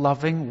sound a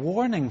loving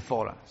warning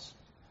for us.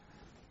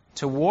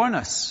 To warn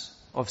us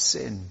of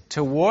sin.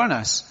 To warn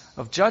us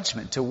of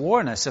judgment. To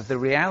warn us of the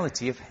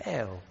reality of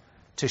hell.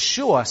 To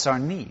show us our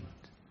need.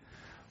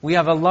 We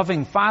have a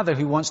loving Father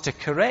who wants to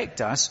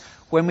correct us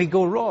when we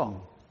go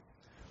wrong.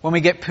 When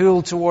we get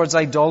pulled towards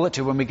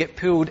idolatry. When we get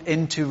pulled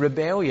into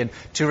rebellion.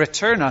 To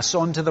return us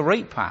onto the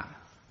right path.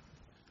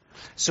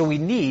 So we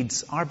need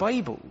our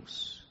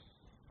Bibles.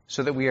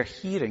 So that we are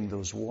hearing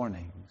those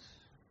warnings.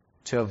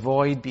 To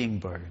avoid being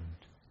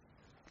burned.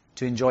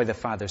 To enjoy the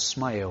Father's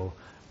smile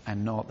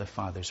and not the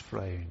Father's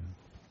frown.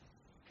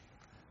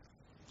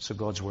 So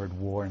God's Word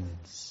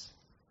warns.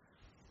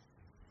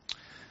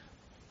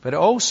 But it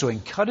also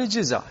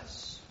encourages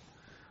us.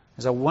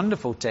 There's a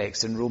wonderful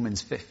text in Romans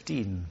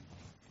 15.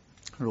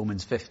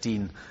 Romans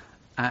 15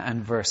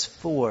 and verse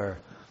 4.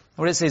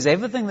 Where it says,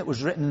 everything that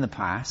was written in the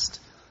past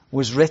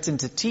was written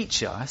to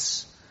teach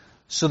us,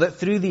 so that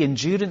through the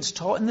endurance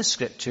taught in the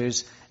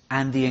Scriptures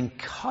and the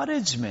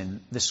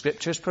encouragement the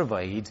Scriptures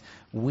provide,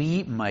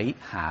 we might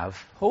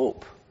have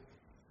hope.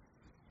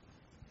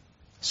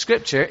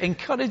 Scripture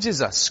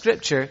encourages us.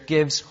 Scripture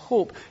gives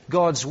hope.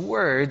 God's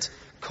Word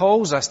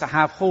calls us to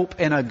have hope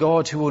in a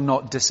God who will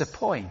not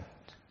disappoint.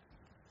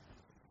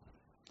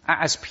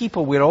 As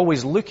people, we're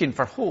always looking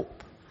for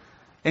hope.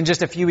 In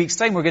just a few weeks'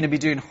 time, we're going to be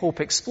doing Hope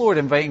Explored,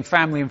 inviting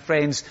family and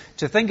friends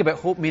to think about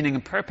hope, meaning,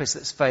 and purpose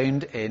that's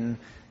found in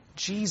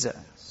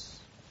Jesus.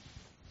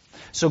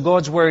 So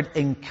God's Word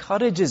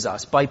encourages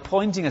us by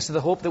pointing us to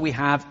the hope that we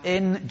have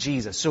in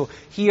Jesus. So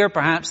here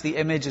perhaps the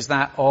image is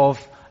that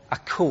of a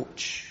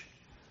coach.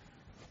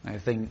 I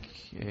think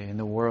in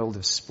the world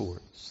of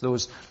sports.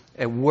 Those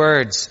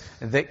words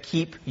that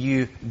keep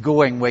you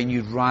going when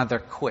you'd rather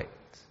quit.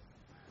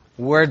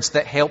 Words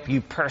that help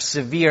you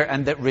persevere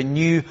and that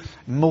renew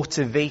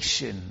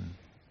motivation.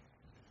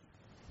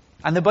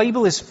 And the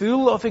Bible is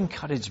full of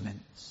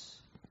encouragements.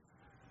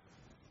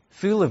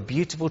 Full of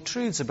beautiful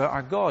truths about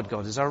our God.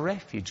 God is our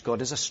refuge.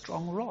 God is a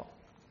strong rock.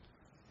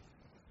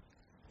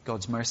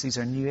 God's mercies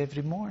are new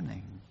every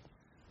morning.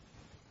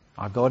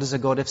 Our God is a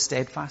God of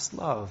steadfast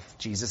love.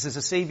 Jesus is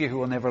a Savior who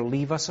will never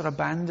leave us or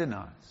abandon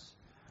us.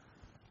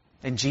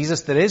 In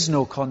Jesus there is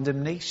no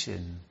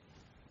condemnation.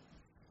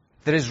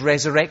 There is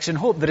resurrection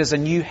hope. There is a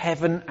new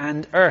heaven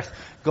and earth.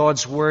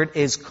 God's Word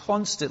is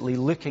constantly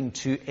looking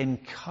to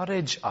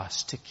encourage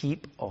us to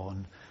keep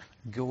on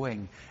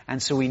going.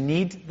 And so we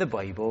need the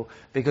Bible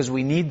because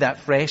we need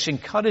that fresh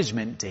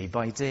encouragement day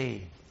by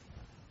day.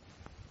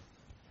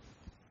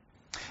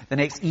 The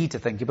next E to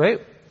think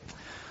about.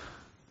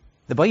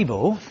 The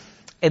Bible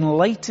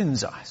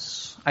enlightens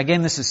us.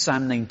 Again, this is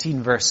Psalm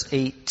 19 verse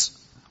 8,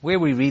 where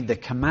we read, the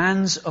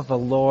commands of the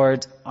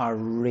Lord are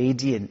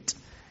radiant,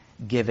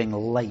 giving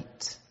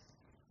light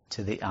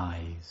to the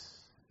eyes.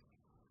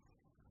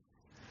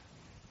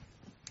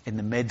 In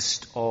the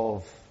midst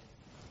of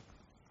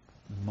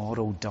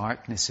moral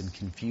darkness and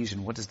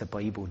confusion, what does the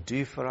Bible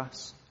do for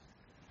us?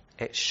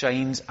 It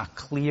shines a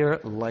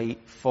clear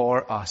light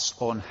for us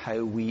on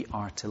how we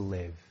are to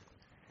live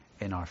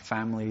in our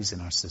families, in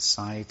our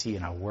society,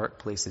 in our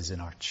workplaces, in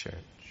our church.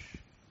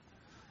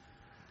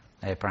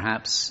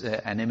 Perhaps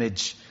an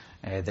image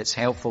that's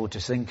helpful to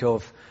think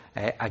of,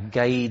 a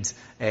guide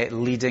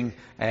leading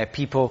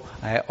people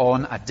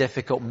on a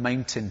difficult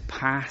mountain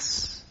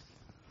pass.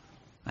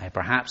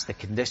 Perhaps the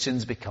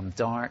conditions become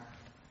dark,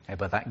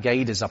 but that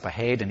guide is up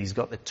ahead and he's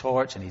got the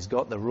torch and he's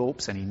got the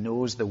ropes and he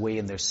knows the way,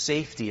 and there's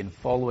safety in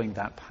following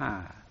that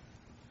path.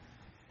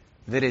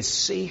 There is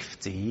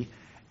safety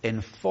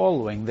in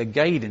following the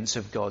guidance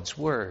of God's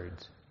Word.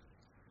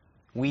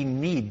 We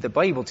need the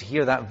Bible to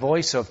hear that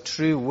voice of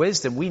true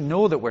wisdom. We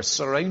know that we're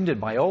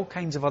surrounded by all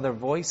kinds of other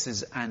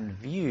voices and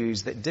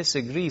views that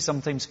disagree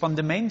sometimes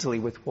fundamentally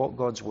with what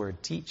God's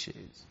Word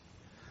teaches.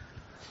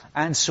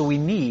 And so we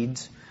need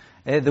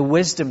the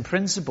wisdom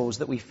principles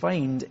that we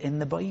find in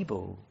the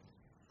Bible.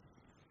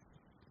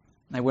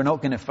 Now, we're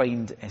not going to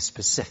find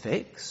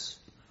specifics.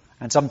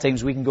 And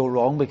sometimes we can go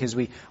wrong because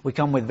we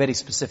come with very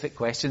specific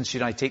questions.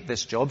 Should I take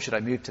this job? Should I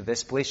move to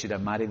this place? Should I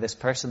marry this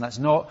person? That's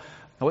not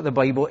what the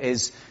Bible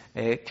is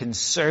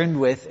concerned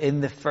with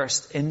in the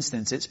first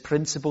instance. It's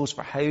principles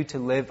for how to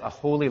live a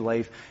holy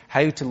life,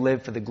 how to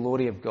live for the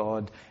glory of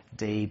God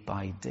day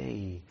by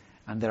day.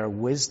 And there are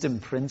wisdom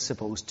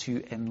principles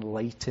to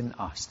enlighten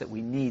us that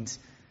we need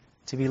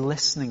to be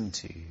listening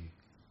to.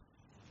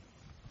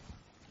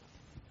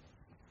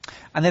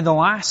 And then the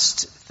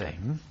last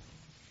thing,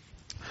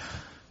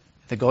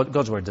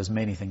 God's Word does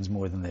many things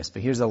more than this,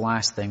 but here's the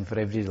last thing for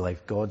everyday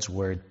life. God's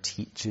Word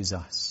teaches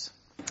us.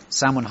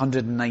 Psalm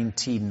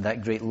 119,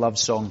 that great love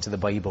song to the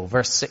Bible,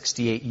 verse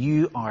 68,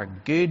 you are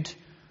good,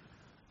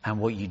 and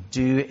what you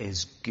do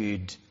is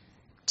good.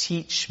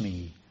 Teach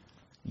me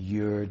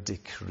your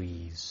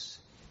decrees.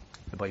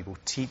 The Bible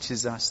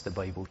teaches us, the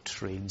Bible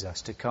trains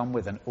us to come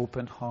with an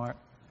open heart,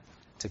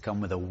 to come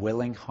with a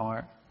willing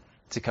heart,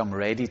 to come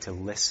ready to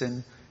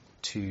listen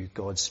to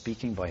God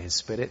speaking by His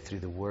Spirit through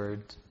the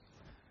Word.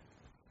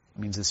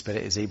 It means the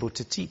Spirit is able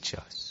to teach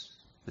us.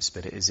 The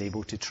Spirit is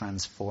able to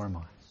transform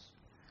us.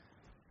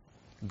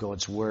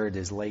 God's Word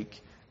is like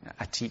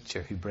a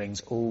teacher who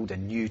brings old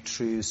and new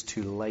truths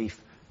to life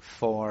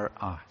for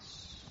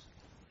us.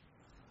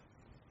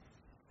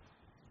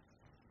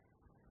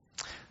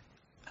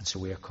 And so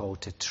we are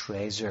called to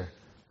treasure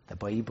the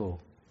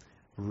Bible,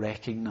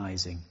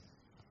 recognizing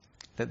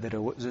that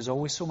there's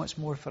always so much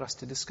more for us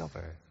to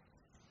discover.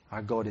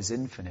 Our God is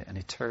infinite and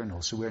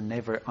eternal, so we're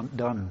never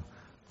done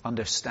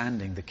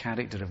understanding the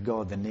character of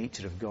God, the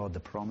nature of God, the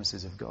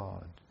promises of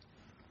God.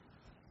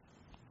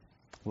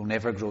 We'll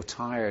never grow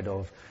tired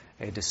of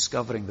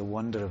discovering the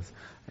wonder of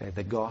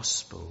the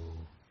gospel.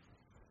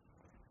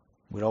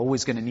 We're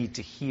always going to need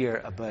to hear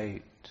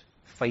about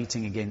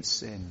fighting against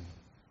sin,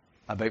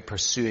 about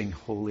pursuing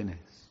holiness,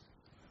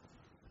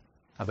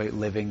 about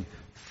living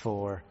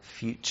for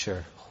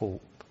future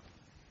hope.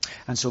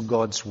 And so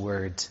God's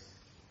Word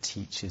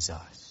teaches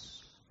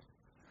us.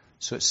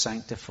 So it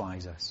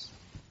sanctifies us.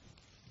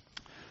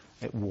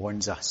 It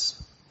warns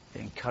us.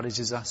 It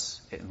encourages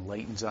us. It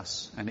enlightens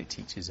us. And it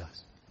teaches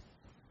us.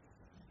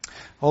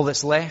 All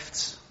that's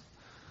left,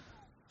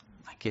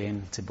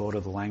 again, to borrow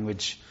the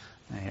language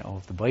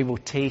of the Bible,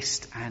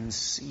 taste and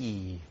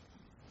see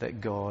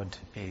that God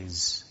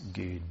is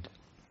good.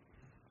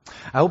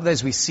 I hope that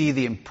as we see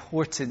the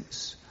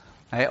importance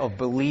of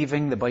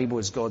believing the Bible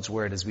is God's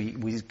Word, as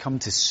we come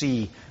to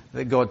see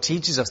that God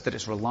teaches us that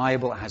it's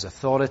reliable, it has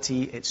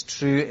authority, it's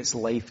true, it's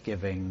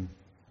life-giving,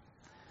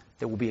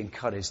 that we'll be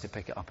encouraged to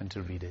pick it up and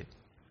to read it.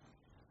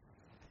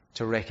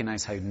 To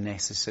recognize how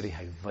necessary,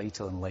 how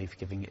vital and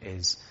life-giving it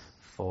is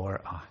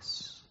for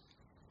us.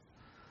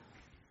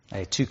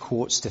 Two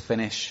quotes to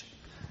finish.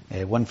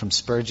 One from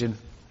Spurgeon.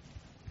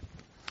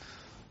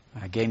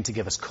 Again, to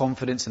give us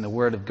confidence in the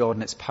Word of God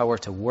and its power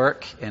to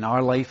work in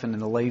our life and in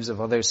the lives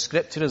of others.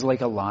 Scripture is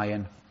like a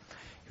lion.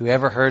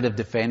 Whoever heard of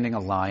defending a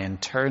lion,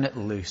 turn it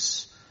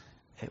loose,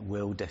 it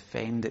will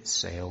defend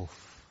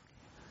itself.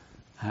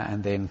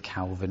 And then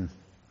Calvin.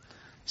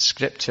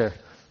 Scripture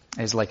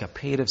is like a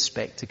pair of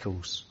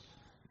spectacles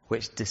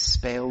which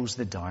dispels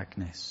the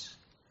darkness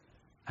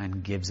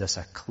and gives us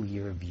a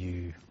clear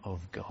view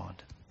of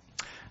God.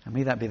 And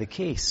may that be the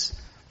case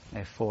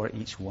for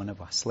each one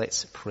of us.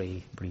 Let's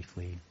pray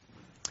briefly.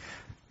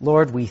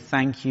 Lord, we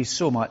thank you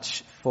so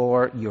much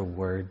for your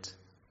word.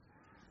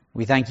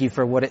 We thank you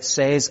for what it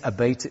says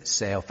about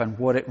itself and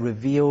what it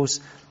reveals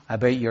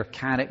about your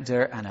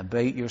character and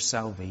about your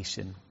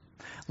salvation.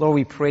 Lord,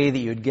 we pray that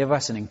you would give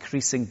us an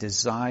increasing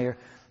desire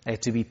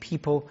to be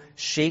people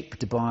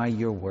shaped by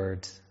your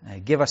word.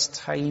 Give us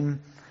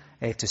time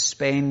to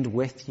spend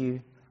with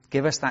you.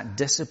 Give us that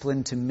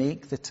discipline to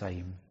make the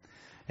time.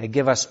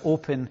 Give us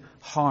open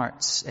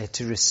hearts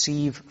to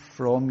receive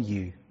from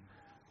you.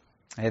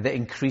 That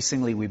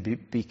increasingly we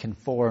be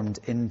conformed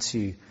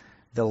into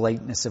the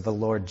likeness of the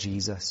Lord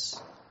Jesus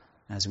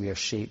as we are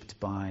shaped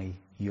by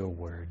your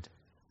word.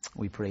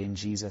 We pray in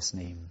Jesus'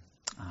 name.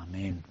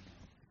 Amen.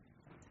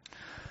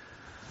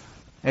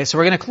 So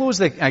we're going to close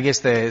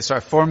the sort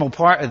of formal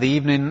part of the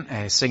evening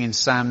singing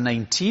Psalm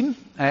 19.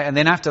 And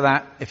then after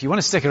that, if you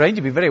want to stick around,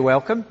 you'll be very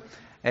welcome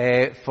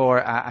for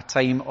a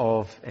time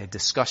of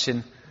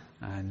discussion.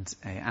 And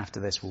after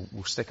this,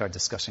 we'll stick our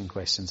discussion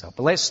questions up.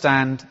 But let's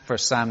stand for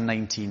Psalm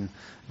 19,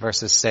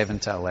 verses 7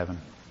 to 11.